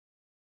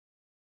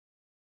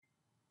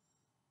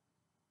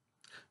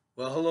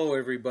Well, hello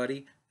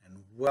everybody,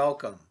 and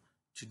welcome.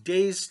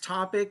 Today's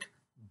topic,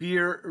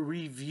 beer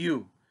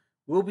review.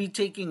 We'll be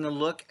taking a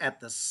look at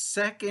the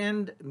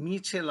second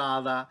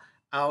michelada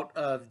out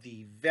of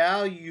the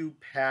value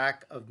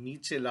pack of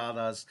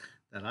micheladas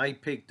that I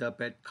picked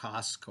up at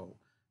Costco.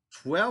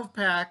 12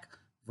 pack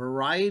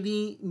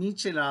variety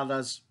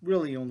micheladas,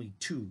 really only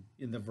two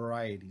in the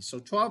variety. So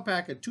 12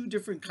 pack of two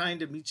different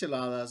kind of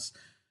micheladas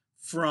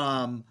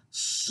from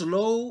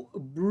SLO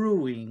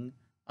Brewing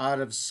out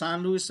of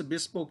San Luis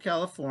Obispo,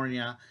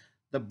 California.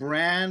 The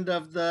brand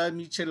of the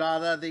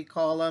michelada, they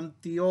call him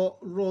Tio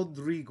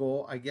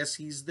Rodrigo. I guess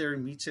he's their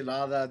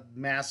michelada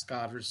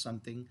mascot or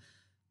something.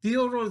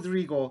 Tio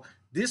Rodrigo,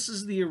 this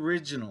is the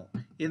original.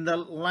 In the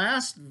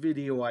last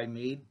video I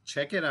made,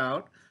 check it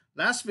out.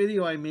 Last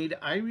video I made,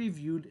 I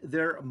reviewed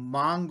their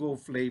mango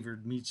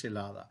flavored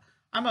michelada.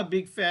 I'm a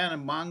big fan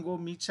of mango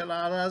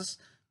micheladas.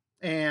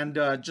 And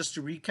just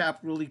to recap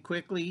really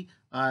quickly,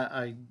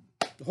 I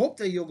hope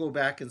that you'll go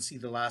back and see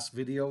the last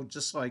video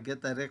just so I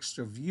get that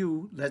extra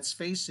view. Let's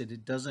face it,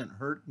 it doesn't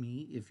hurt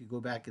me if you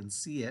go back and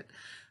see it.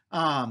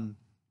 Um,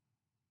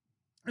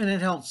 and it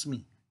helps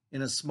me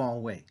in a small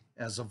way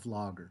as a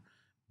vlogger.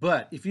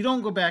 But if you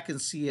don't go back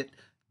and see it,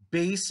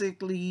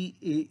 basically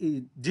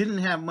it didn't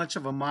have much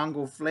of a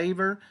mango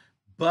flavor,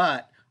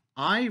 but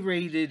I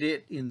rated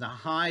it in the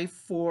high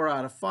 4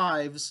 out of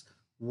 5s.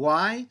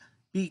 Why?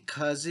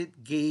 Because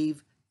it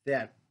gave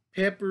that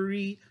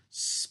peppery,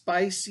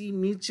 spicy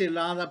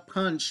michelada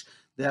punch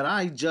that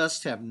I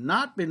just have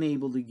not been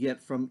able to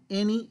get from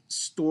any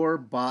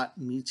store-bought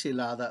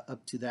michelada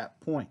up to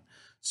that point.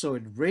 So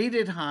it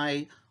rated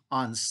high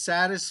on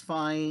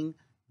satisfying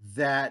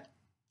that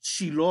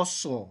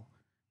chiloso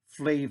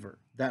flavor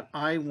that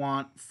I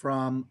want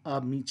from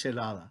a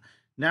michelada.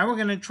 Now we're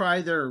going to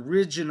try their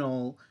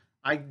original.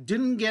 I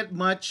didn't get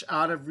much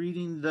out of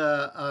reading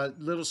the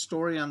little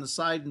story on the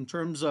side in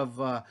terms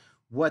of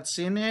what's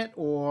in it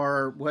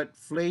or what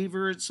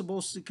flavor it's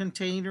supposed to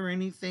contain or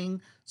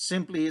anything.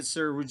 Simply, it's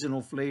their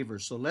original flavor.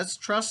 So let's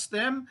trust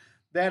them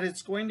that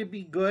it's going to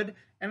be good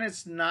and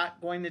it's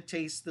not going to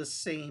taste the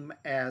same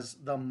as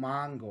the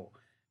mango.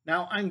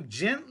 Now I'm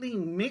gently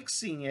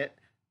mixing it.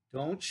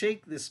 Don't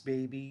shake this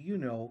baby, you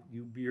know,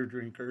 you beer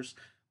drinkers.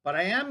 But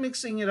I am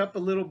mixing it up a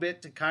little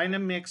bit to kind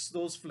of mix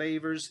those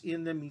flavors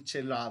in the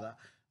michelada.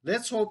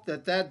 Let's hope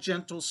that that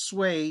gentle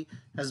sway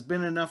has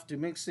been enough to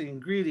mix the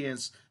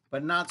ingredients,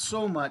 but not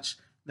so much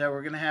that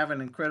we're going to have an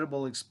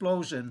incredible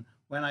explosion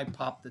when I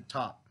pop the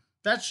top.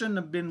 That shouldn't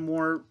have been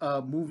more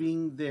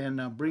moving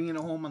than bringing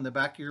it home on the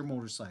back of your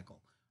motorcycle.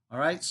 All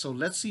right, so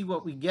let's see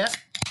what we get.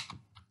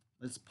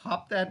 Let's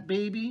pop that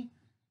baby.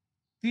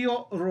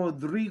 Tio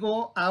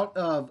Rodrigo out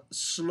of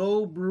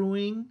SLO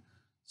Brewing,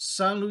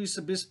 San Luis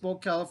Obispo,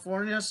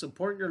 California.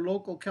 Support your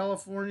local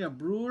California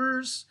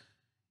brewers.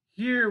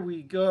 Here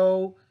we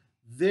go.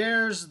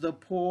 There's the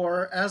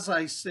pour. As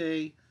I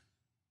say,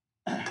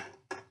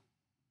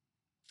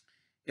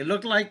 it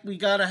looked like we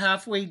got a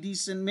halfway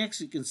decent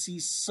mix. You can see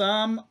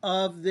some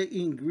of the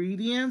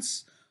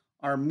ingredients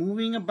are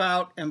moving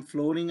about and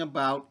floating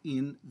about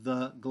in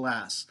the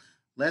glass.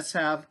 Let's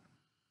have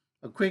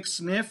a quick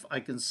sniff. I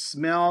can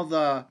smell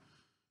the,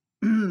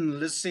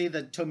 let's say,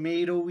 the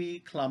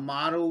tomatoey,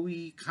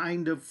 clamato-y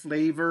kind of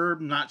flavor.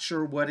 I'm not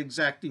sure what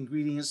exact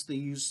ingredients they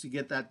used to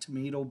get that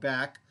tomato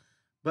back,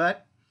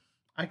 but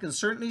I can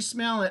certainly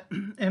smell it.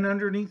 And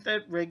underneath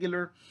that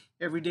regular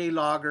everyday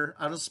lager,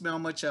 I don't smell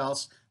much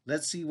else.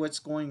 Let's see what's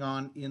going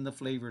on in the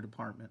flavor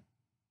department.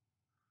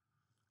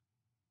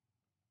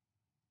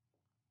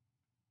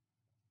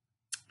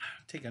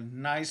 Take a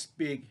nice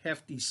big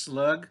hefty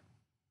slug.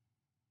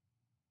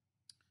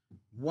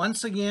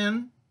 Once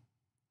again,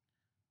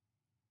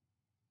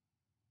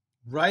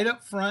 right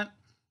up front,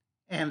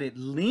 and it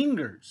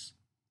lingers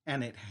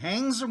and it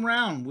hangs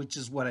around, which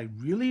is what I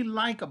really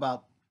like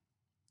about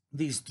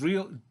these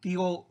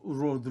Tio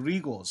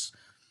Rodrigos,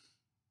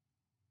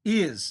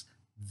 is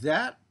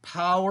that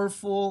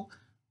powerful,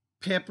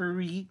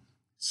 peppery,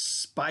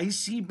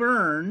 spicy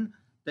burn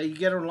that you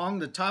get along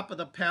the top of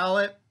the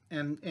palate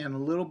and a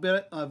little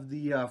bit of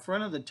the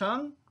front of the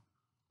tongue.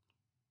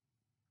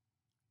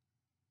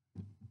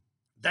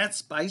 That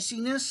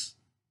spiciness,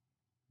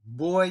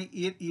 boy,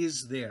 it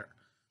is there.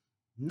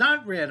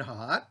 Not red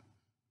hot,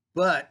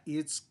 but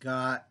it's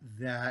got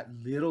that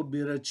little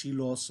bit of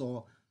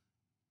chiloso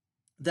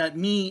that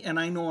me, and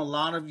I know a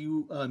lot of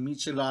you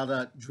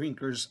michelada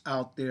drinkers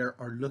out there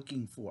are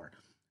looking for.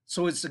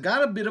 So it's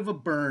got a bit of a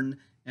burn,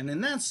 and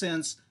in that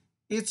sense,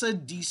 it's a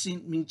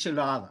decent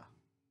michelada.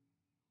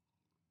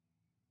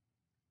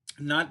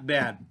 Not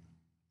bad.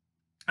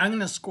 I'm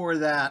going to score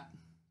that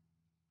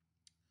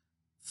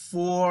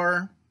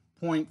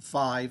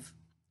 4.5.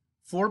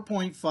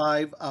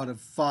 4.5 out of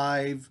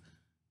 5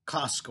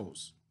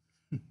 Costco's.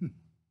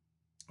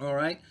 All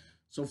right.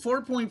 So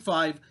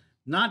 4.5,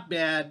 not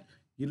bad.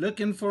 You're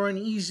looking for an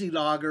easy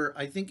lager.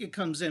 I think it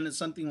comes in at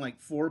something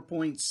like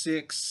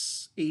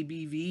 4.6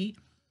 ABV.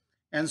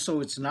 And so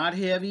it's not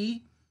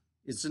heavy.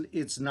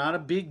 It's not a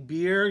big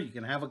beer. You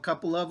can have a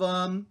couple of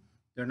them.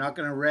 They're not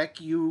going to wreck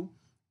you.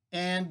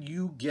 and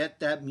you get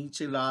that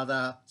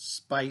michelada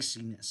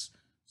spiciness.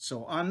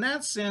 So on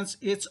that sense,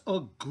 it's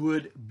a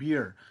good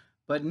beer.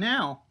 But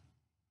now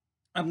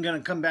I'm going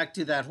to come back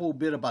to that whole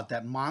bit about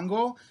that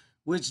mango,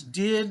 which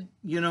did,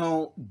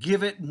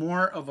 give it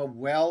more of a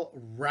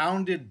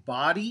well-rounded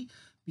body,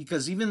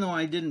 because even though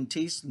I didn't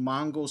taste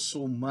mango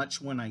so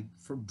much when I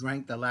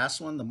drank the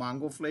last one, the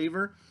mango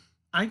flavor,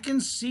 I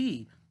can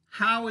see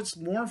how it's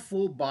more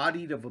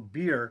full-bodied of a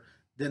beer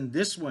than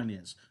this one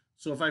is.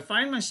 So if I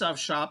find myself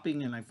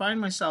shopping and I find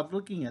myself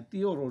looking at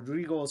Tio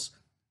Rodrigo's,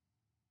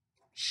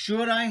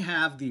 should I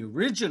have the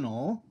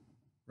original,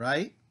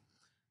 right?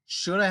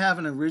 Should I have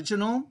an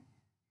original?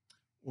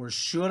 Or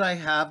should I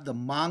have the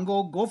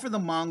mango? Go for the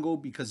mango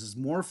because it's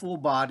more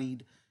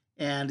full-bodied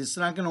and it's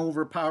not going to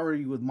overpower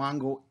you with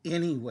mango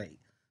anyway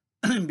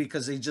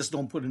because they just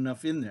don't put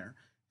enough in there.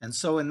 And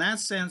so in that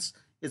sense,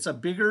 it's a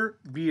bigger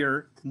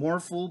beer, more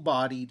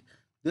full-bodied.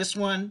 This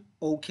one,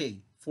 okay,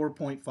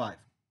 4.5.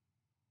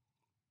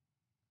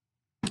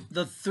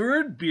 The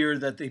third beer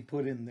that they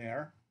put in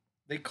there,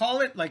 they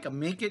call it like a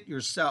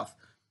make-it-yourself.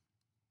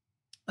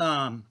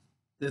 The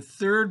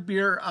third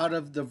beer out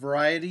of the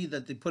variety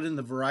that they put in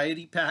the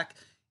variety pack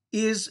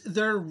is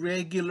their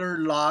regular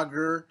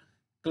lager,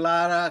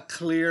 clara,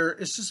 clear.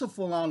 It's just a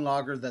full-on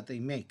lager that they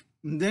make.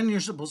 And then you're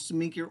supposed to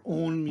make your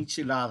own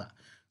michelada.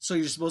 So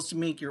you're supposed to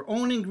make your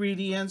own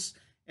ingredients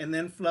and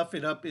then fluff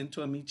it up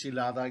into a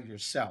michelada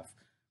yourself,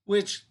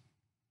 which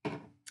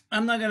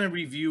I'm not going to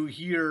review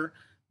here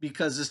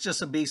because it's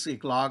just a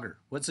basic lager.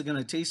 What's it going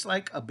to taste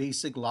like? A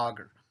basic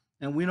lager.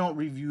 And we don't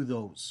review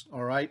those,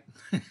 all right?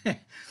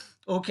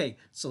 Okay,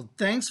 so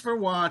thanks for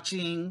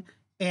watching.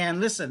 And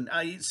listen,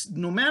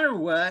 no matter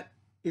what,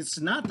 it's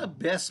not the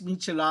best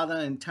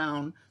michelada in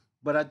town,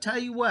 but I tell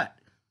you what,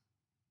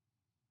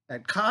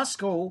 at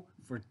Costco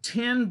for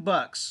 10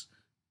 bucks,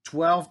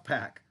 12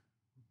 pack,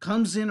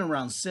 comes in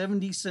around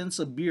 70 cents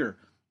a beer.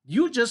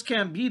 You just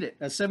can't beat it.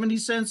 A 70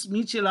 cents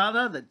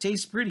michelada that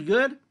tastes pretty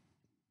good,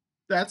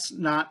 that's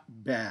not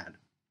bad.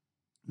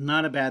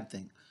 Not a bad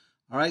thing.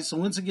 All right, so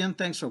once again,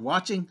 thanks for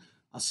watching.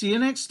 I'll see you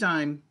next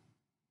time.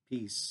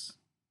 Peace.